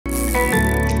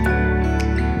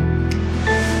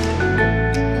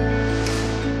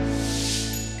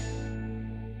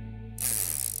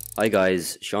Hi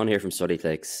guys, Sean here from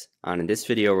StudyClicks, and in this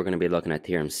video we're going to be looking at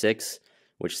Theorem 6,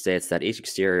 which states that each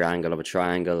exterior angle of a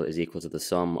triangle is equal to the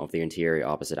sum of the interior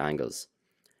opposite angles.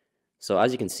 So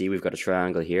as you can see, we've got a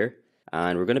triangle here,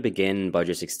 and we're going to begin by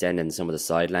just extending some of the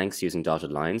side lengths using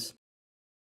dotted lines,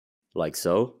 like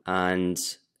so. And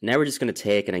now we're just going to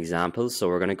take an example, so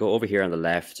we're going to go over here on the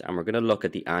left, and we're going to look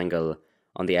at the angle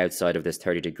on the outside of this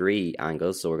 30-degree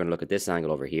angle. So we're going to look at this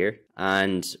angle over here.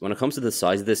 And when it comes to the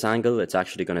size of this angle, it's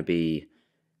actually going to be,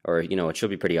 it should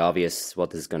be pretty obvious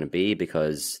what this is going to be,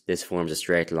 because this forms a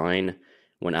straight line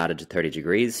when added to 30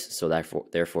 degrees. So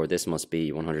therefore this must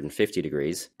be 150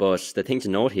 degrees. But the thing to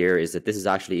note here is that this is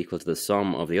actually equal to the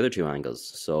sum of the other two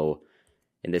angles. So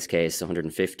in this case,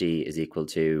 150 is equal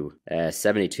to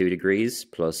 72 degrees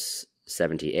plus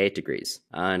 78 degrees.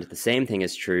 And the same thing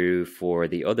is true for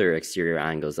the other exterior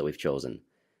angles that we've chosen.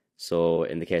 So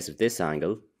in the case of this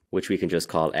angle, which we can just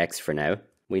call x for now,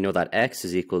 we know that x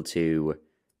is equal to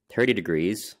 30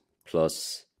 degrees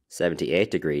plus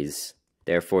 78 degrees.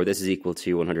 Therefore, this is equal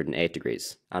to 108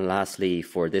 degrees. And lastly,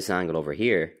 for this angle over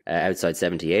here, outside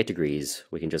 78 degrees,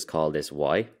 we can just call this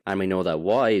y. And we know that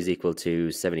y is equal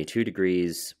to 72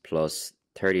 degrees plus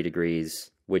 30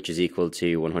 degrees, which is equal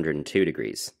to 102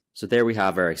 degrees. So there we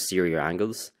have our exterior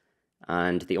angles.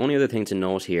 And the only other thing to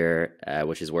note here,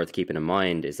 which is worth keeping in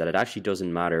mind, is that it actually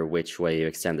doesn't matter which way you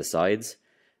extend the sides.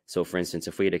 So for instance,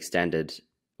 if we had extended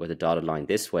with a dotted line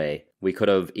this way, we could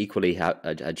have equally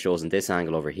had chosen this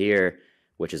angle over here,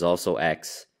 which is also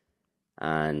x,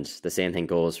 and the same thing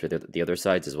goes for the other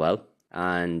sides as well.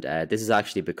 And this is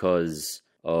actually because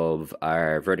of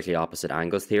our vertically opposite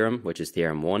angles theorem, which is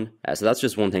theorem 1. So that's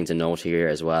just one thing to note here,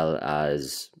 as well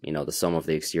as, the sum of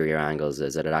the exterior angles,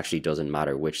 is that it actually doesn't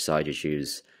matter which side you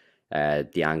choose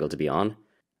the angle to be on.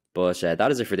 But that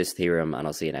is it for this theorem, and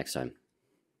I'll see you next time.